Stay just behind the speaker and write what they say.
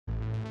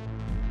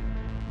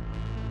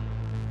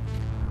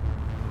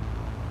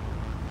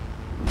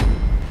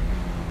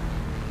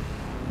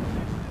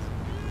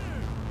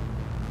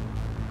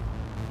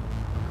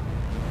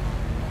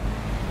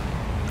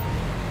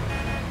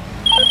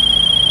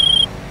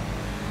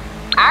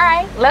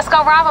right, let's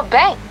go rob a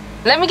bank.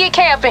 Let me get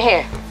Kay up in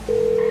here.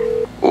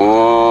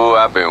 Ooh,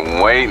 I've been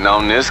waiting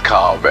on this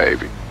call,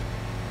 baby.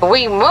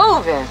 We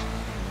moving.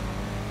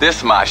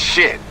 This my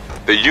shit.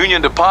 The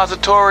Union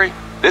Depository?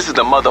 This is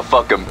the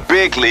motherfucking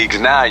big leagues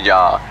now,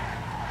 y'all.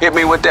 Hit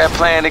me with that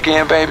plan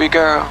again, baby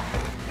girl.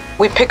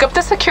 We pick up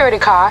the security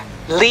car,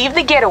 leave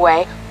the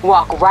getaway,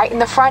 walk right in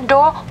the front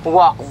door,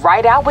 walk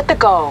right out with the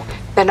gold.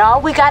 Then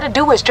all we gotta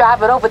do is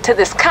drive it over to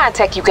this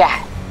contact you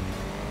got.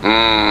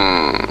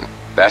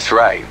 That's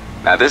right.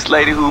 Now this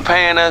lady who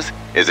paying us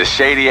is a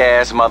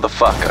shady-ass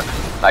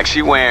motherfucker. Like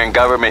she wearing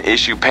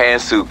government-issue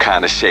pantsuit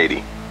kinda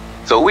shady.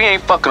 So we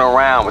ain't fucking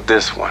around with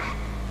this one.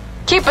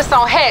 Keep us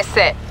on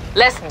headset.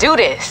 Let's do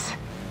this.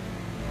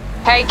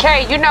 Hey,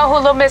 Kay, you know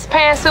who Lil Miss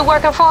Pantsuit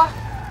working for?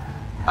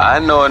 I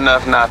know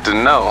enough not to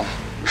know.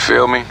 You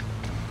feel me?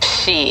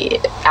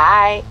 Shit,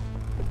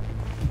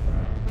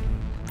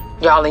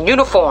 Y'all in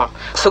uniform,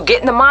 so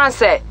get in the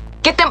mindset.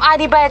 Get them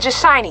ID badges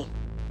shiny.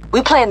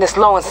 We playing this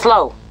low and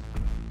slow.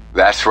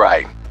 That's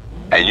right.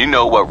 And you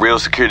know what real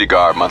security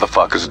guard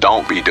motherfuckers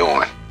don't be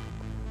doing.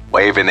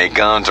 Waving their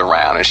guns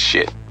around and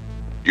shit.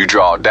 You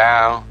draw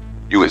down,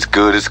 you as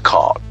good as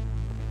caught.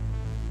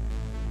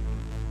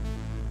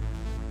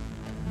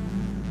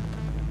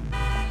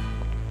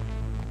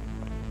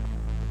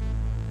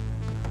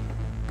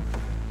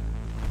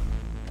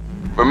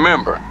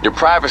 Remember, your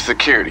private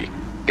security.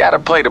 Gotta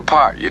play the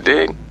part, you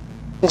dig?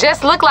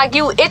 Just look like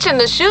you itching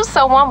to shoot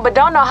someone but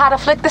don't know how to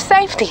flick the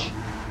safety.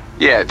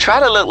 Yeah, try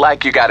to look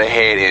like you got a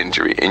head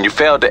injury and you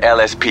failed the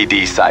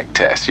LSPD psych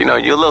test. You know,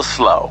 you're a little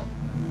slow.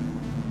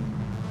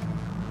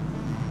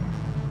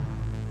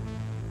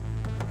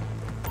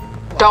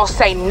 Don't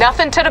say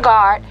nothing to the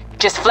guard.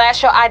 Just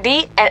flash your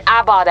ID and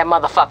eyeball that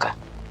motherfucker.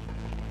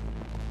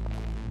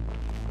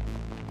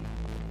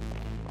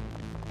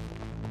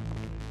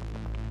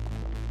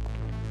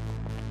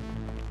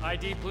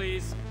 ID,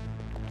 please.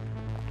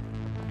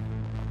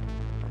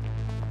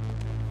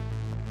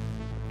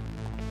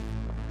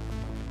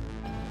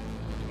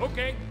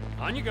 Okay,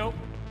 on you go.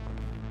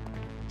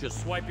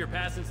 Just swipe your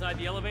pass inside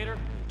the elevator,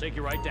 we'll take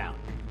you right down.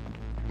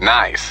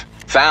 Nice.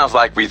 Sounds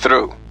like we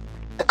through.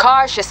 The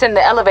car should send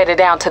the elevator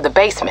down to the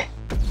basement.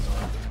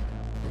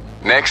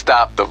 Next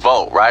stop, the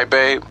vault, right,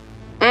 babe?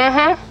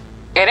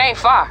 Mm-hmm. It ain't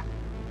far.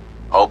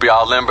 Hope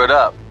y'all limbered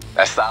up.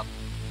 That stop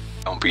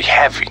gonna be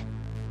heavy.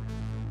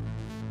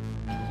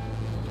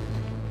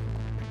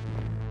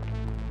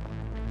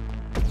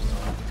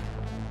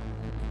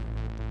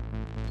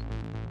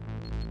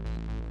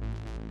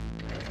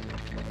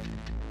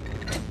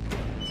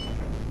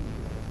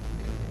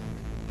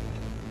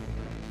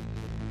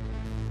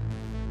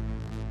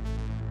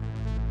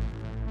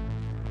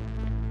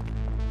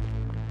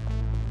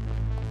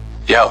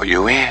 Yo,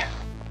 you in?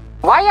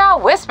 Why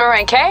y'all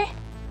whispering, Kay?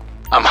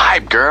 I'm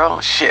hyped,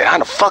 girl. Shit, how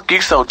the fuck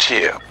you so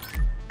chill?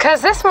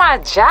 Cause it's my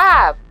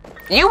job.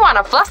 You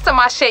wanna fluster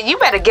my shit, you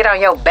better get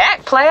on your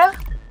back, player.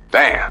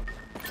 Damn.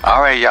 All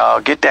right,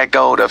 y'all, get that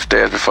gold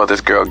upstairs before this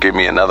girl give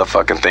me another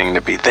fucking thing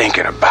to be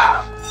thinking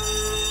about.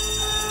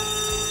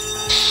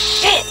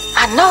 Shit,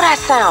 I know that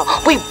sound.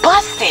 We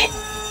busted.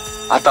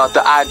 I thought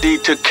the ID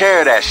took care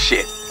of that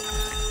shit.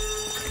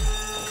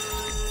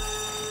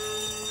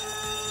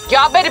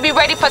 Y'all better be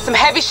ready for some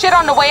heavy shit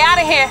on the way out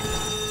of here.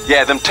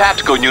 Yeah, them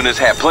tactical units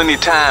had plenty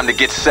of time to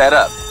get set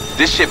up.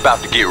 This shit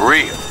about to get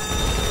real.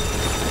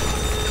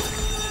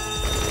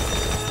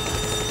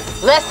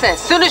 Listen,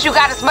 soon as you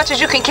got as much as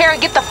you can carry,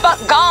 get the fuck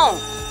gone.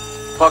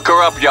 Fuck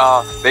her up,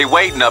 y'all. They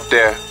waiting up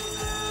there.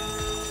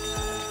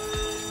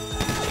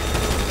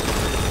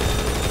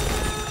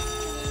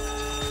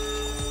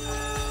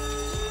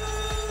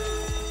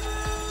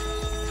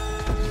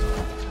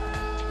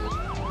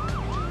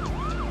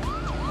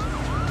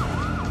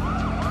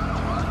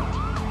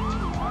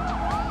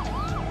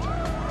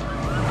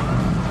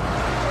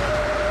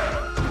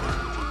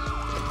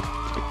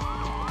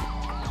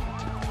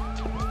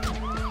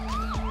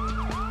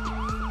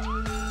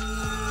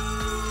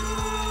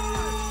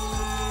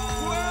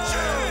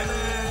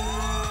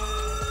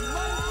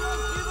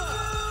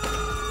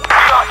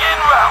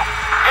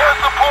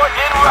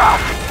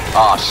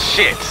 Oh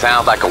shit,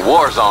 sounds like a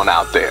war zone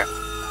out there.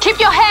 Keep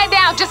your head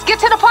down, just get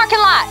to the parking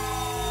lot.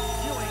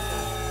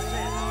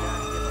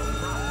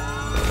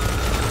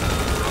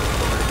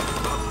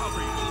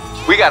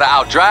 We gotta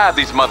outdrive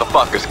these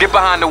motherfuckers. Get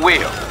behind the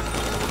wheel.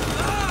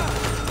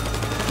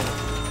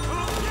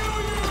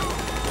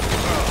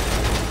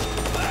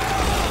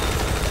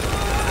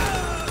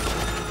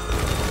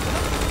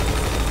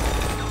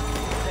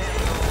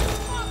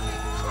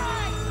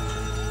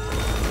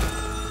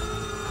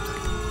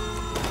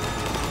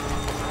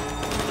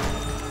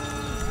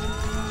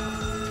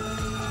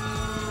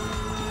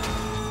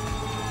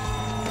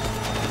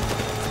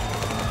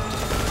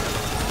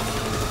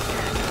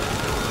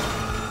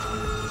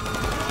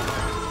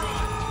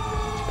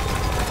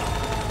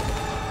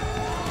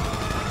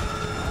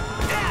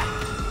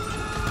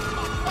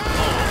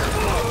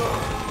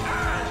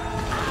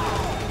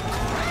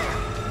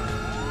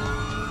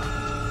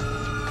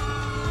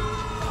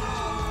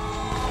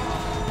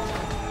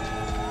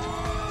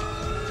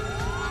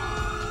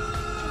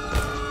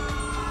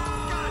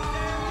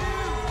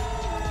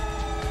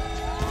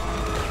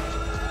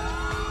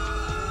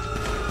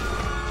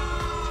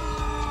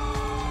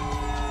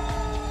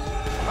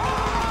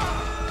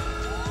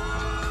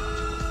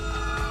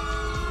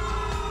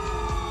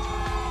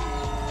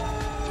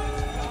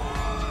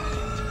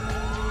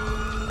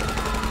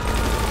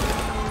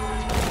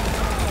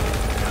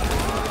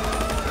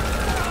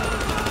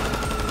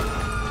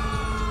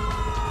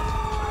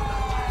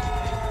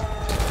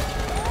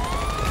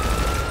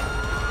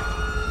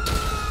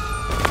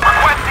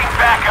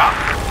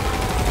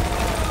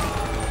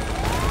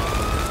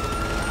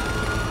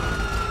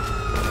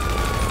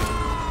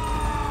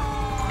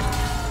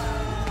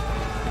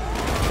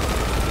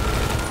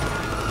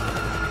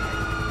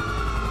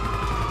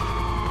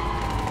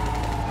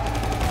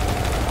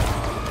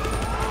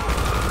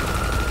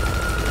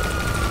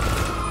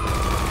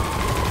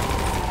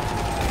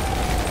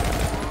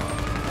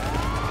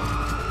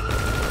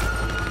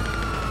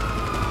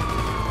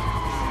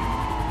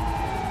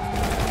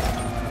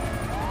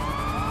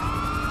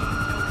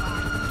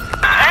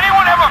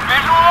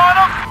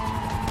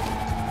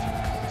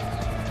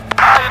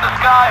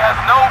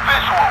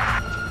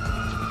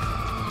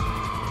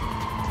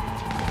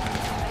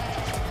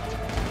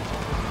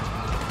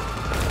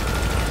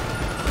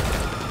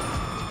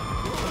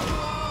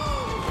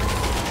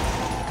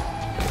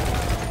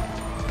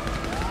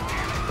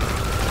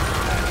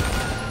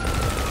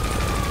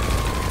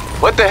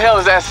 What the hell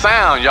is that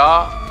sound,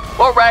 y'all?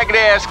 What ragged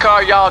ass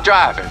car y'all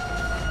driving?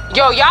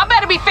 Yo, y'all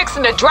better be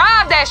fixing to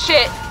drive that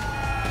shit.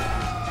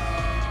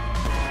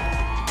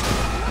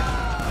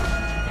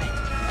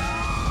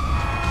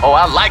 Oh,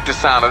 I like the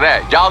sound of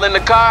that. Y'all in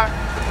the car?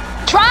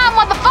 Drive,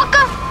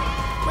 motherfucker.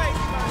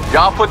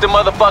 Y'all put the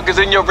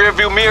motherfuckers in your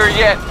rearview mirror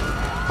yet?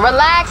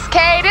 Relax,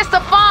 K. This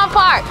the fun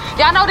part.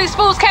 Y'all know these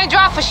fools can't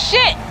drive for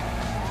shit.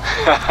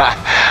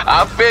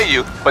 I feel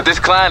you, but this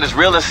client is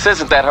real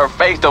insistent that her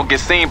face don't get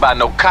seen by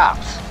no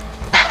cops.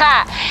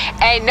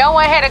 Ain't no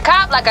one hit a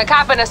cop like a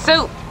cop in a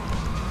suit.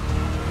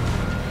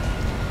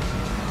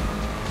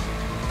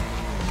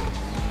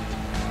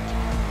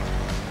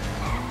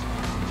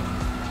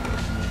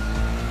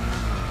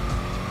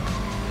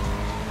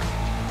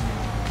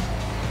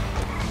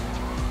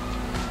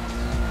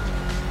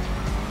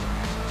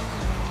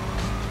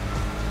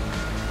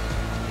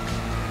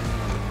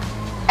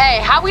 Hey,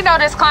 how we know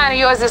this client of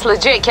yours is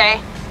legit, Kay?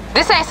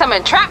 This ain't some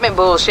entrapment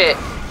bullshit.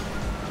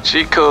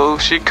 She cool,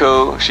 she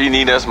cool. She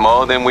need us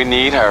more than we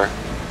need her.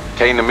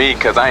 Came to me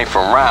cause I ain't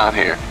from around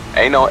here.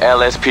 Ain't no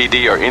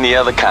LSPD or any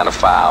other kind of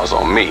files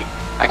on me.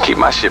 I keep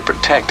my shit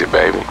protected,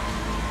 baby.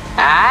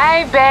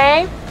 Aight,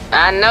 babe.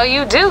 I know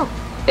you do.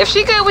 If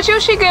she good with you,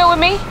 she good with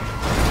me.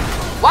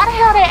 Why the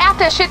hell they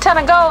after a shit ton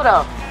of gold,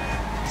 though?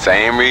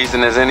 Same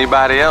reason as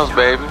anybody else,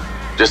 baby.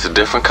 Just a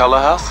different color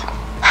hustle.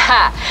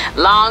 Ha!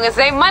 Long as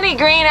they money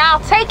green,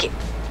 I'll take it.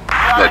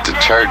 Let the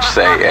church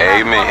say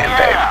amen,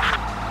 baby.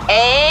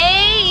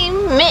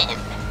 Amen.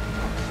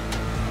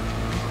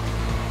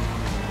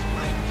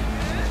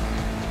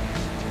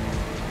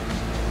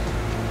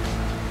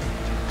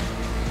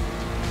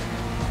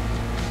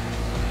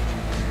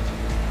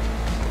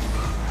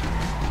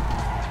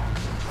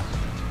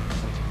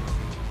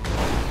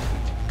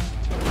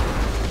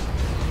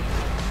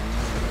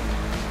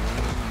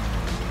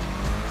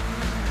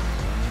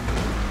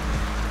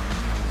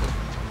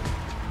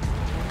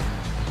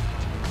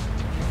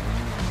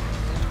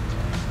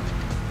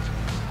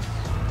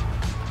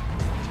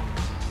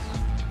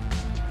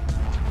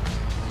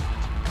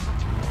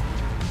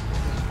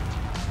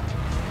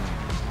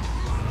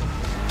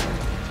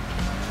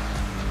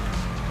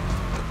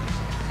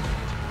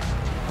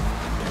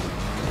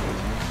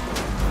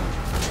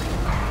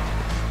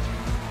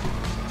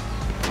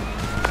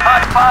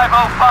 Hot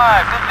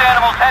 505, this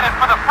animal's headed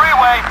for the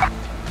freeway.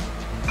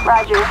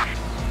 Roger.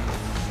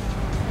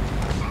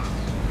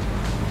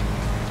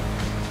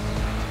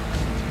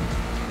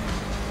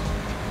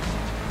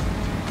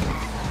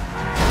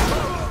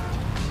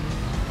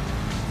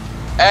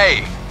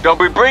 Hey, don't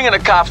be bringing the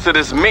cops to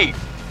this meet.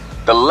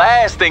 The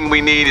last thing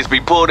we need is be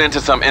pulled into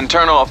some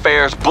internal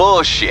affairs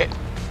bullshit.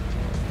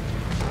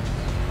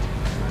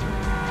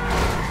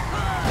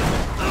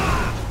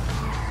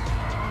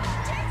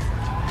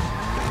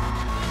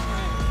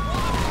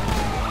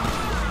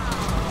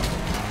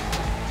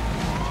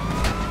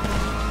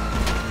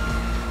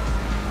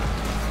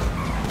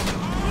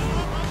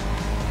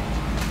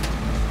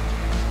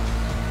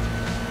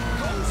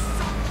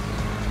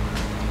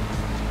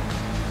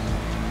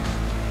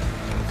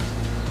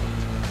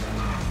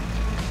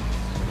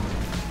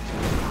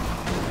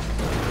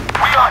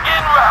 We are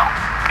en route.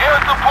 Air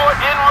support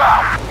en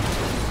route.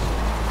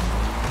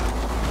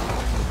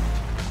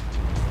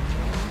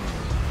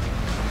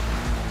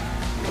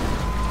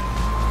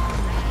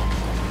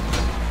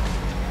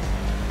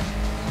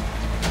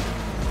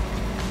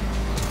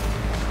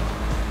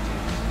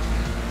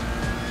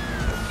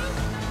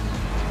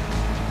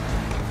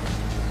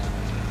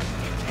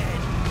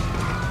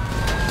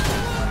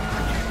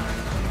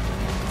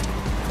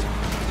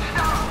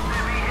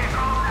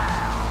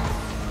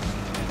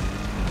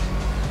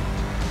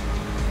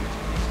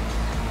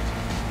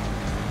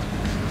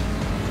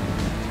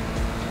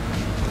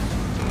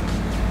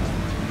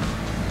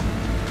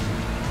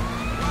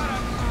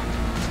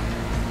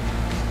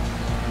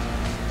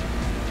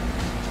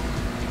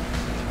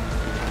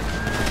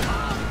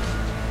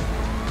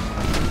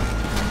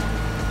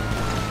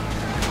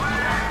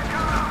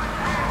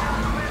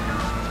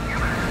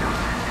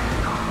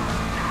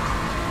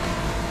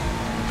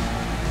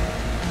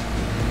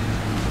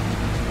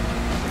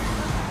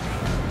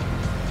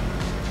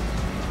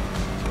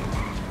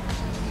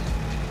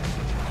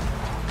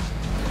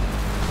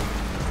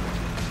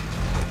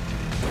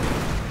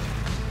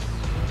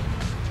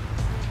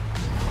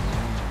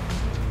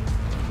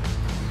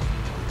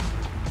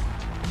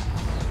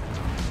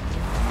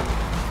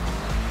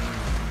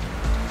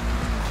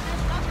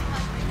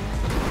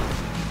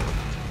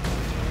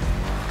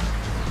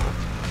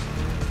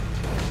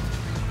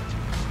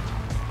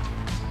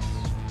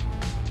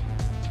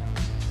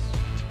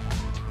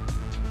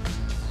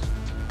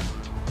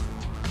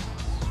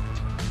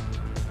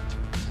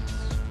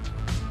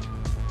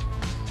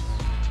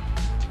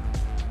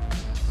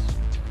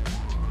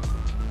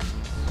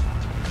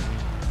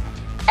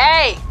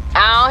 Hey,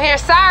 I don't hear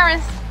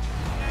sirens.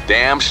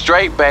 Damn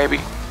straight, baby.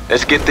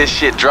 Let's get this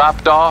shit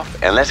dropped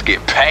off and let's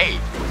get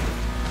paid.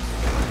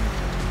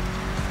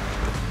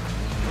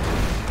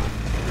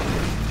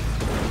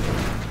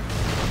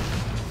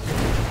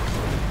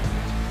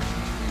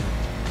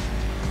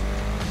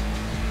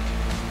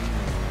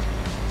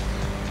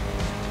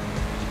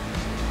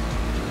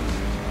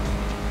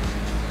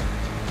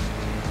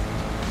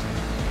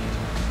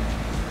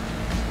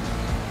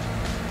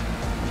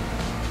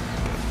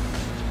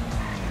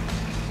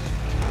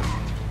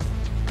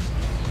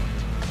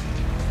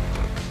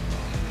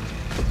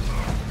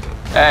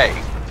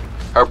 Hey,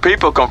 her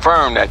people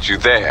confirm that you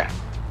there.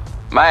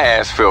 My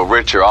ass feel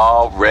richer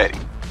already.